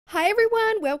Hi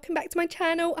everyone, welcome back to my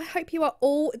channel. I hope you are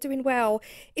all doing well.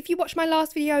 If you watched my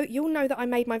last video, you'll know that I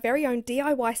made my very own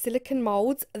DIY silicone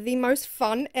molds, the most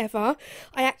fun ever.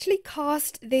 I actually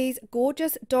cast these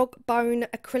gorgeous dog bone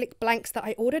acrylic blanks that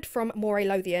I ordered from More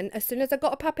Lothian. As soon as I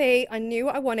got a puppy, I knew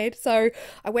what I wanted, so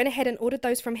I went ahead and ordered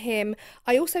those from him.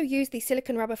 I also used the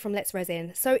silicone rubber from Let's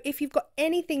Resin. So if you've got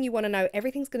anything you want to know,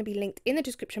 everything's going to be linked in the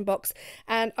description box,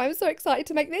 and I'm so excited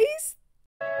to make these.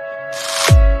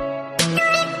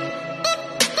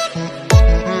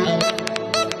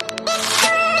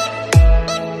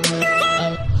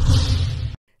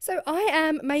 So I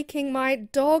am making my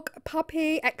dog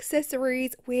puppy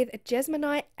accessories with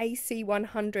Jesmonite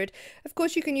AC100. Of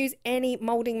course you can use any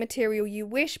moulding material you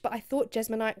wish, but I thought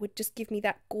Jesmonite would just give me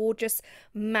that gorgeous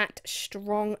matte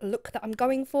strong look that I'm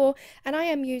going for, and I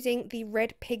am using the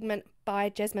red pigment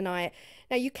by Jesmonite.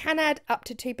 Now you can add up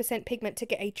to 2% pigment to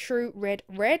get a true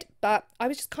red, but I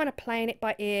was just kind of playing it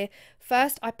by ear.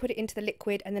 First I put it into the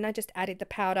liquid and then I just added the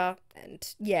powder,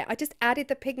 and yeah, I just added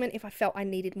the pigment if I felt I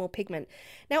needed more pigment.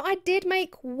 Now I did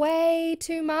make way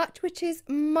too much, which is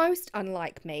most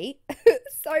unlike me.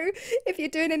 So if you're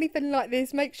doing anything like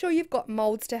this, make sure you've got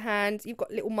moulds to hand, you've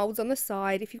got little moulds on the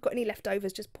side. If you've got any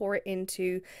leftovers, just pour it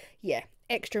into, yeah,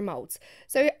 extra moulds.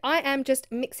 So I am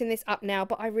just mixing this up now,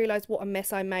 but I realized what a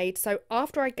mess I made. So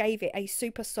after I gave it a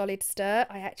super solid stir,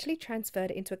 I actually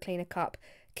transferred it into a cleaner cup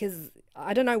because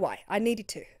I don't know why, I needed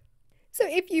to. So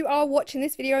if you are watching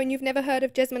this video and you've never heard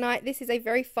of Jesmonite, this is a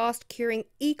very fast curing,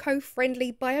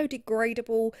 eco-friendly,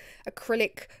 biodegradable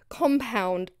acrylic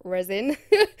compound resin.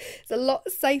 It's a lot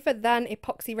safer than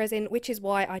epoxy resin, which is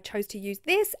why I chose to use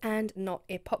this and not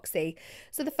epoxy.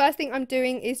 So the first thing I'm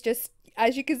doing is just,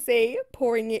 as you can see,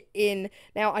 pouring it in.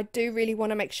 Now I do really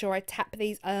want to make sure I tap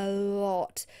these a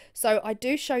lot, so I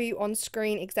do show you on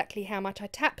screen exactly how much I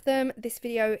tap them. This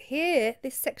video here,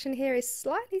 this section here is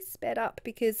slightly sped up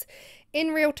because in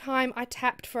real time I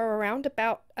tapped for around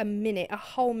about a minute, a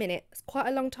whole minute. It's quite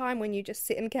a long time when you just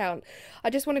sit and count. I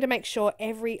just wanted to make sure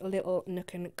every little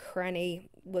nook and cranny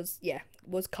was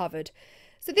covered.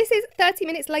 So this is 30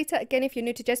 minutes later. Again, if you're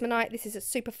new to Jesmonite, this is a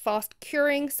super fast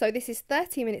curing. So this is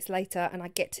 30 minutes later and I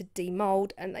get to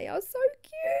demold, and they are so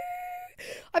cute.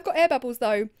 I've got air bubbles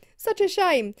though. Such a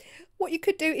shame. What you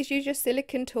could do is use your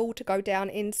silicone tool to go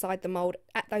down inside the mould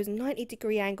at those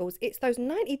 90-degree angles. It's those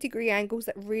 90-degree angles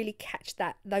that really catch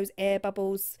those air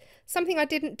bubbles. Something I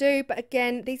didn't do, but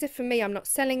again, these are for me. I'm not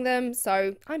selling them,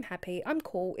 so I'm happy. I'm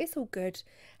cool. It's all good.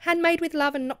 Handmade with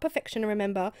love and not perfection,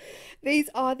 remember. These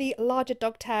are the larger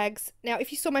dog tags. Now,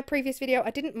 if you saw my previous video,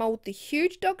 I didn't mould the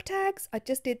huge dog tags. I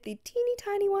just did the teeny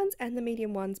tiny ones and the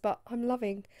medium ones, but I'm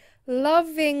loving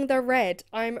the red.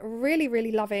 I'm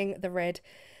really loving the red.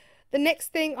 The next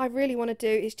thing I really want to do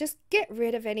is just get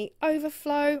rid of any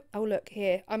overflow. Oh, look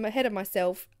here, I'm ahead of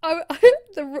myself. Oh,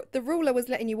 the ruler was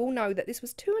letting you all know that this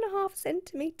was 2.5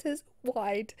 centimeters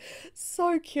wide.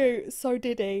 So cute, so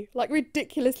diddy, like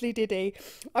ridiculously diddy.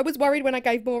 I was worried when I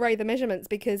gave Moray the measurements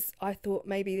because I thought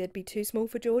maybe they'd be too small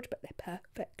for George, but they're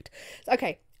perfect.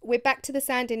 Okay, we're back to the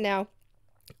sanding now.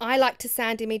 I like to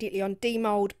sand immediately on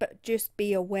demold, but just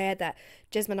be aware that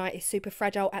Jesmonite is super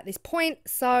fragile at this point,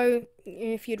 so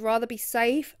if you'd rather be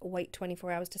safe, wait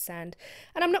 24 hours to sand.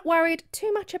 And I'm not worried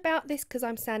too much about this because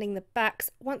I'm sanding the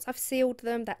backs. Once I've sealed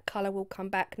them, that colour will come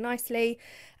back nicely,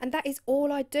 and that is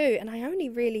all I do, and I only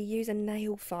really use a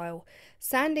nail file.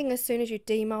 Sanding as soon as you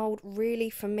demold really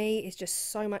for me is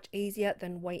just so much easier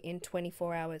than waiting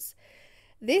 24 hours.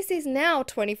 This is now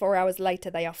 24 hours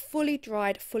later. They are fully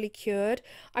dried, fully cured.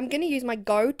 I'm going to use my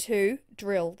go-to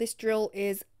drill. This drill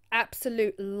is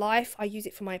absolute life. I use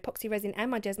it for my epoxy resin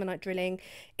and my Jesmonite drilling.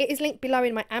 It is linked below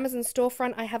in my Amazon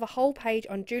storefront. I have a whole page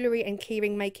on jewellery and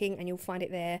keyring making, and you'll find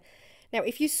it there. Now,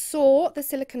 if you saw the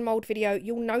silicone mould video,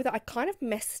 you'll know that I kind of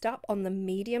messed up on the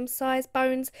medium-sized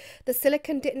bones. The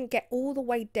silicone didn't get all the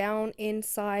way down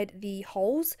inside the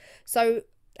holes, so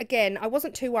again, I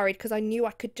wasn't too worried because I knew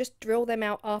I could just drill them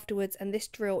out afterwards, and this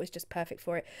drill is just perfect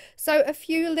for it. So a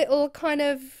few little kind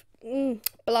of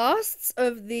blasts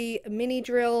of the mini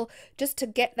drill just to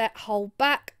get that hole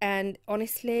back, and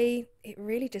honestly it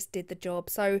really just did the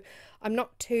job. So I'm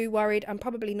not too worried. I'm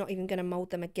probably not even going to mold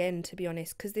them again, to be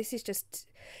honest, because this is just,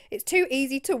 it's too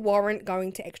easy to warrant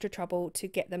going to extra trouble to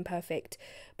get them perfect.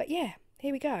 But yeah,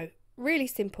 here we go. Really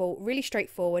simple, really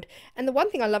straightforward. And the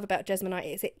one thing I love about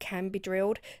Jesmonite is it can be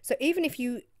drilled. So even if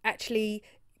you actually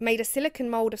made a silicone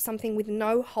mold of something with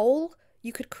no hole,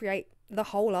 you could create the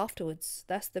hole afterwards.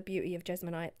 That's the beauty of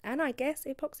Jesmonite, and I guess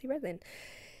epoxy resin.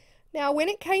 Now, when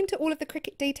it came to all of the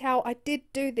Cricut detail, I did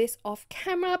do this off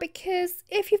camera because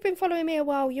if you've been following me a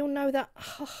while, you'll know that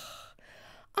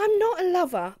I'm not a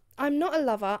lover. I'm not a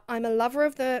lover. I'm a lover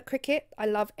of the Cricut. I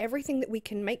love everything that we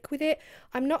can make with it.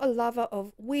 I'm not a lover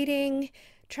of weeding,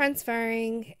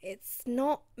 transferring. It's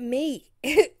not me.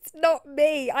 It's not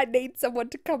me. I need someone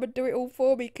to come and do it all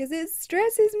for me because it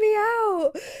stresses me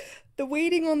out. The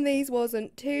weeding on these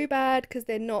wasn't too bad because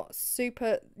they're not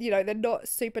super, they're not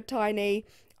super tiny.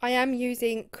 I am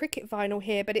using Cricut vinyl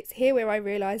here, but it's here where I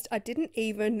realised I didn't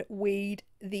even weed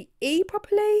the E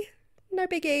properly. No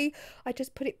biggie. I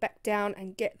just put it back down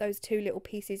and get those two little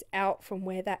pieces out from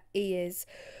where that E is.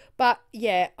 But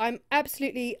yeah, I'm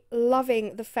absolutely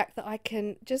loving the fact that I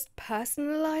can just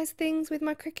personalize things with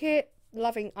my Cricut.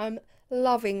 I'm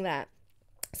loving that.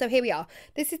 So here we are.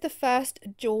 This is the first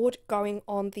George going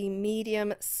on the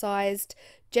medium sized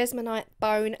Jesmonite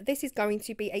bone. This is going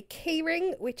to be a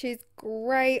keyring, which is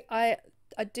great. I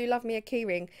do love me a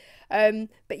keyring.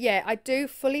 But yeah, I do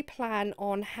fully plan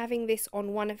on having this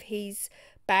on one of his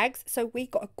bags. So we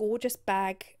got a gorgeous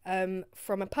bag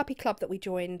from a puppy club that we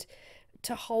joined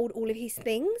to hold all of his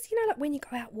things. You know, like when you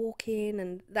go out walking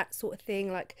and that sort of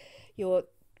thing, like your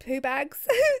poo bags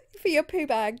for your poo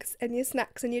bags and your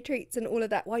snacks and your treats and all of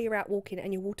that while you're out walking,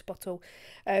 and your water bottle.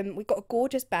 We've got a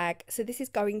gorgeous bag, so this is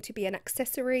going to be an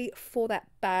accessory for that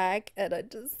bag. And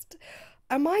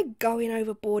am I going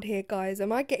overboard here, guys?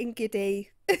 Am I getting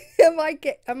giddy? Am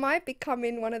I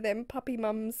becoming one of them puppy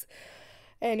mums?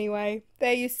 Anyway,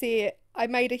 there you see it. I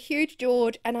made a huge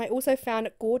George, and I also found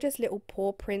gorgeous little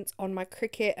paw prints on my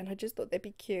Cricut, and I just thought they'd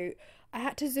be cute. I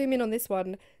had to zoom in on this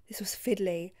one. This was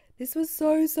fiddly. This was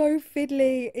so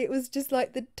fiddly. It was just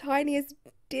like the tiniest,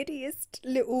 diddiest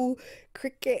little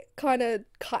Cricut kind of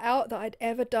cutout that I'd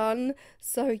ever done.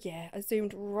 So yeah, I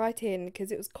zoomed right in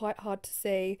because it was quite hard to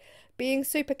see. Being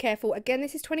super careful. Again,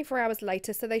 this is 24 hours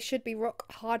later, so they should be rock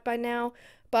hard by now.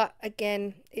 But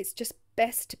again, it's just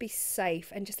best to be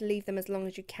safe and just leave them as long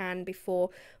as you can before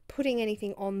putting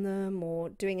anything on them or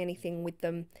doing anything with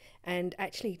them and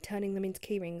actually turning them into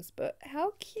keyrings. But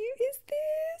how cute is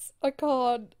this? I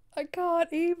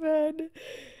can't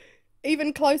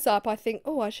even close up. I think,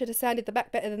 oh, I should have sanded the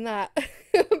back better than that.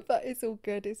 But it's all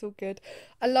good. It's all good.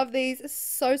 I love these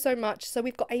so much. So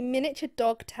we've got a miniature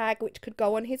dog tag which could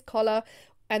go on his collar,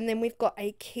 and then we've got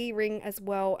a keyring as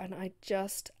well, and I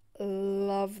just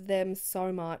love them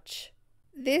so much.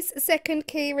 This second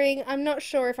keyring, I'm not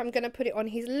sure if I'm going to put it on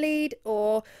his lead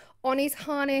or on his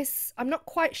harness. I'm not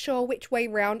quite sure which way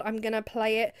round I'm going to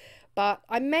play it, but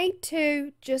I made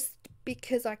two just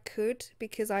because I could,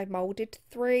 because I moulded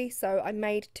 3, so I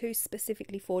made 2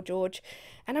 specifically for George.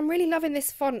 And I'm really loving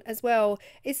this font as well.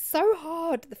 It's so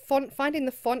hard. Finding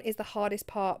the font is the hardest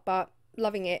part, but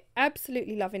loving it,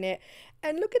 absolutely loving it.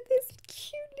 And look at this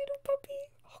cute little puppy.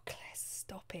 Oh, Claire,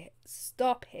 stop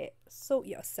it, sort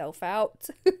yourself out.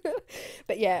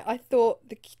 But yeah, I thought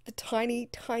the tiny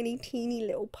teeny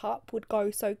little pup would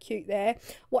go so cute there.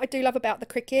 What I do love about the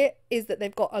Cricut is that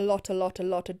they've got a lot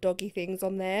of doggy things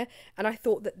on there, and I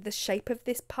thought that the shape of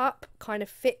this pup kind of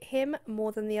fit him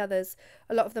more than the others.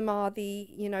 A lot of them are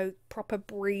the, proper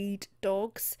breed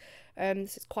dogs.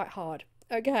 This is quite hard.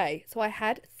 Okay, so I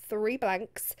had 3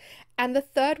 blanks, and the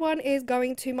third one is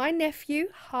going to my nephew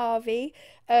Harvey,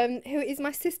 who is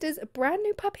my sister's brand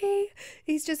new puppy.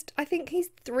 I think he's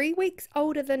 3 weeks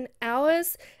older than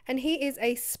ours, and he is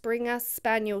a Springer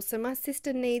Spaniel, so my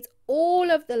sister needs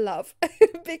all of the love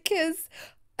because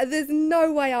there's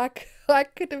no way I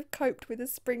could have coped with a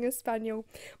Springer Spaniel.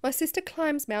 My sister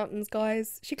climbs mountains,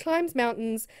 guys. She climbs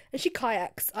mountains and she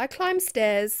kayaks. I climb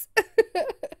stairs.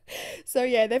 So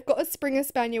yeah, they've got a Springer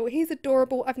Spaniel. He's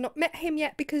adorable. I've not met him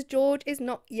yet because George is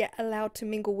not yet allowed to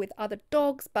mingle with other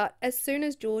dogs. But as soon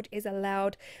as George is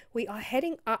allowed, we are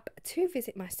heading up to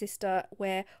visit my sister,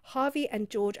 where Harvey and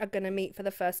George are going to meet for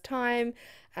the first time.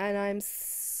 And I'm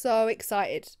so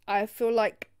excited. I feel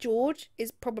like George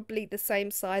is probably the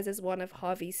same size as one of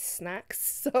Harvey's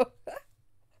snacks. So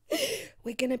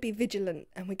we're going to be vigilant,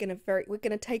 and we're going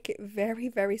to take it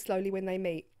very slowly when they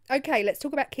meet. Okay, let's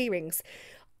talk about keyrings.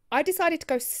 I decided to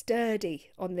go sturdy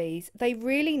on these. They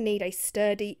really need a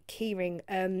sturdy keyring,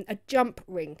 a jump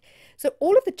ring. So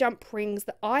all of the jump rings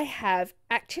that I have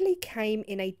actually came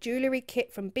in a jewellery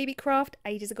kit from BB Craft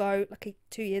ages ago, like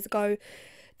 2 years ago.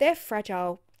 They're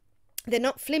fragile. They're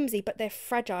not flimsy, but they're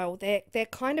fragile. They're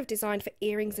kind of designed for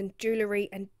earrings and jewellery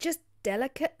and just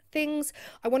delicate things.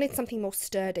 I wanted something more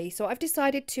sturdy, so I've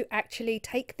decided to actually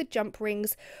take the jump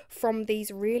rings from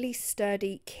these really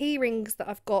sturdy key rings that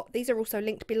I've got. These are also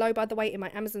linked below, by the way, in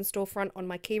my Amazon storefront on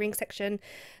my keyring section.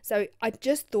 So I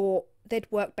just thought they'd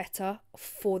work better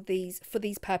for these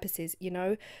purposes,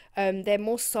 they're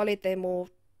more solid, they're more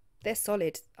they're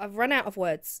solid. I've run out of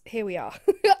words. Here we are.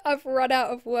 I've run out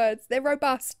of words. They're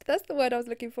robust. That's the word I was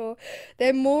looking for.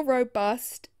 They're more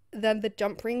robust than the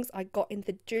jump rings I got in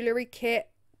the jewellery kit.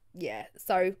 Yeah,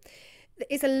 so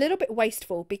it's a little bit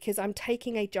wasteful because I'm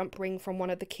taking a jump ring from one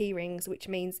of the key rings, which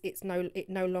means it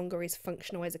no longer is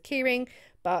functional as a key ring,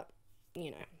 but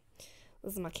you know,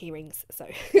 those are my key rings, so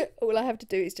all I have to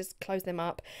do is just close them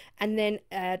up and then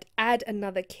add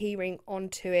another key ring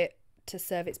onto it to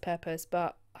serve its purpose.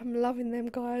 But I'm loving them,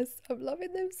 guys. I'm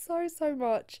loving them so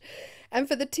much. And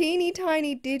for the teeny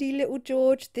tiny diddy little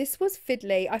George, this was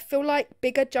fiddly. I feel like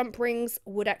bigger jump rings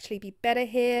would actually be better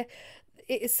here.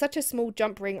 It is such a small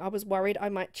jump ring. I was worried I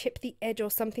might chip the edge or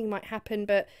something might happen,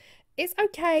 but it's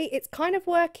okay. It's kind of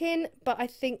working, but I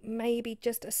think maybe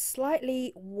just a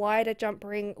slightly wider jump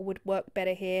ring would work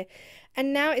better here.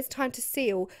 And now it's time to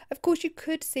seal. Of course, you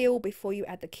could seal before you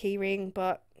add the key ring,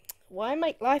 but why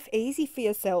make life easy for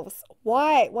yourselves?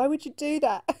 Why would you do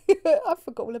that? I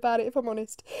forgot all about it, if I'm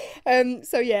honest.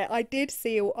 So yeah, I did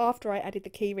seal after I added the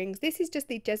key rings. This is just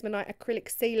the Jesmonite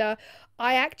acrylic sealer.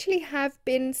 I actually have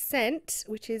been sent,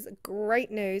 which is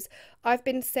great news, I've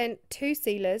been sent 2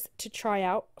 sealers to try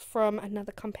out from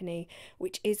another company,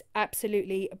 which is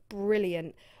absolutely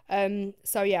brilliant.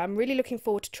 So yeah, I'm really looking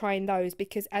forward to trying those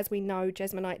because, as we know,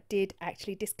 Jesmonite did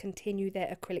actually discontinue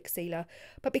their acrylic sealer,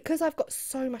 but because I've got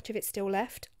so much of it still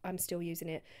left, I'm still using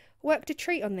it. Worked a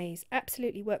treat on these,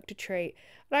 absolutely worked a treat.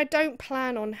 But I don't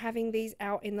plan on having these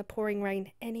out in the pouring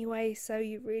rain anyway, so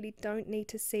you really don't need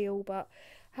to seal. But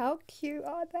how cute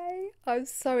are they? I'm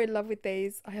so in love with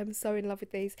these. I am so in love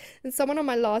with these. And someone on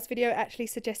my last video actually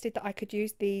suggested that I could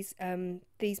use these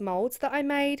moulds that I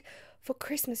made for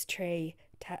Christmas tree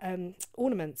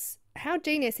ornaments. How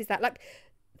genius is that? Like,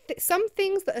 some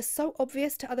things that are so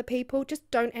obvious to other people just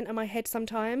don't enter my head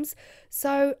sometimes.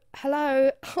 So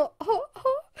hello,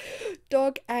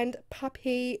 dog and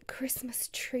puppy Christmas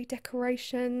tree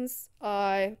decorations.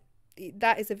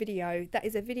 That is a video.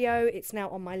 It's now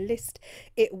on my list.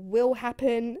 It will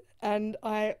happen, and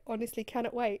I honestly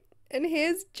cannot wait. And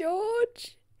here's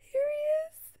George. Here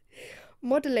he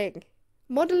is.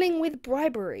 Modelling with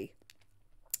bribery.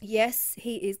 Yes,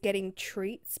 he is getting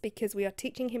treats because we are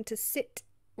teaching him to sit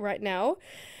right now.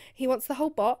 He wants the whole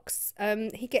box.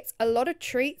 He gets a lot of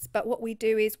treats, but what we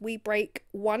do is we break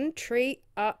one treat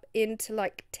up into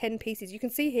like 10 pieces. You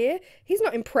can see here, he's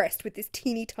not impressed with this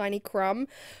teeny tiny crumb,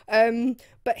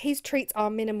 but his treats are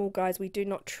minimal, guys. We do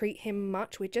not treat him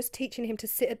much. We're just teaching him to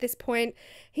sit at this point.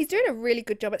 He's doing a really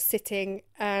good job at sitting,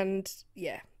 and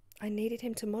yeah, I needed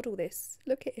him to model this.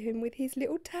 Look at him with his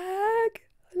little tag.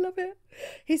 I love it.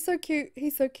 He's so cute.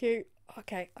 He's so cute.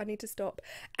 Okay, I need to stop.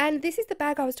 And this is the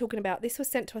bag I was talking about. This was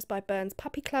sent to us by Burns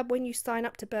Puppy Club. When you sign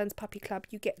up to Burns Puppy Club,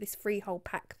 you get this free whole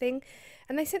pack thing.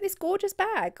 And they sent this gorgeous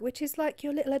bag, which is like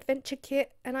your little adventure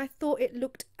kit. And I thought it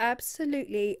looked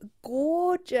absolutely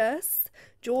gorgeous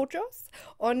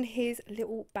on his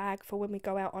little bag for when we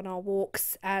go out on our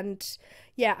walks. And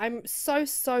yeah, I'm so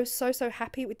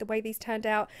happy with the way these turned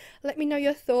out. Let me know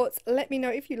your thoughts. Let me know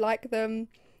if you like them.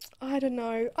 I don't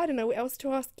know what else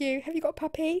to ask you. Have you got a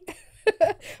puppy?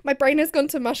 My brain has gone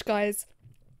to mush, guys.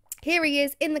 Here he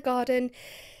is in the garden,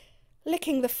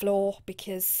 licking the floor,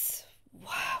 because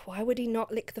why would he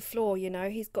not lick the floor? You know,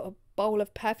 he's got a bowl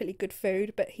of perfectly good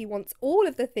food, but he wants all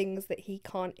of the things that he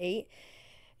can't eat.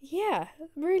 Yeah,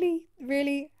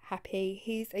 really happy.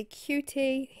 He's a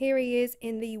cutie. Here he is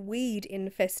in the weed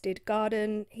infested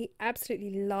garden. He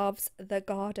absolutely loves the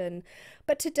garden,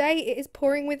 but today it is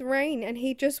pouring with rain and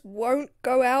he just won't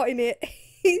go out in it.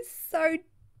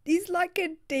 He's like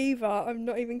a diva. I'm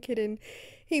not even kidding.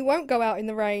 He won't go out in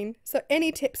the rain. So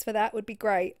any tips for that would be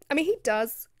great. I mean, he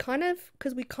does kind of,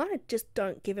 because we kind of just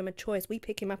don't give him a choice. We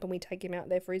pick him up and we take him out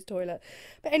there for his toilet.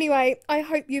 But anyway, I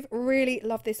hope you've really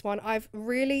loved this one. I've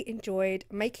really enjoyed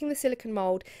making the silicone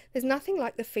mould. There's nothing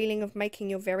like the feeling of making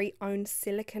your very own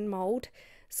silicone mould.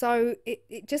 So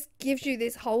it just gives you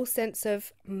this whole sense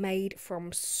of made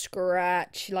from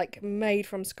scratch, like made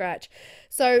from scratch.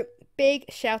 So big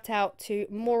shout out to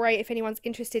Moray. If anyone's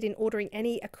interested in ordering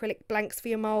any acrylic blanks for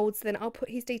your molds, then I'll put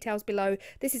his details below.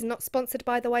 This is not sponsored,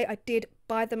 by the way. I did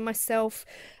buy them myself.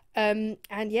 And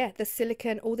yeah, the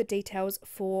silicone, all the details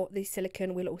for the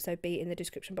silicone will also be in the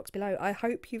description box below. I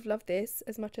hope you've loved this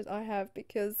as much as I have,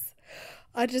 because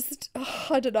I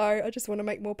don't know, I just want to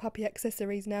make more puppy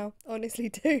accessories now. Honestly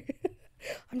do.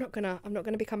 I'm not gonna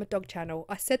become a dog channel.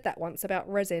 I said that once about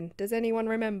resin. Does anyone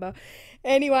remember?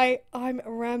 Anyway, I'm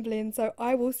rambling, so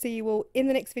I will see you all in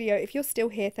the next video. If you're still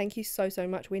here, thank you so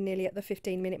much. We're nearly at the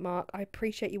 15-minute mark. I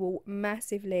appreciate you all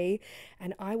massively,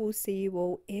 and I will see you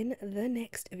all in the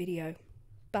next video.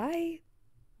 Bye.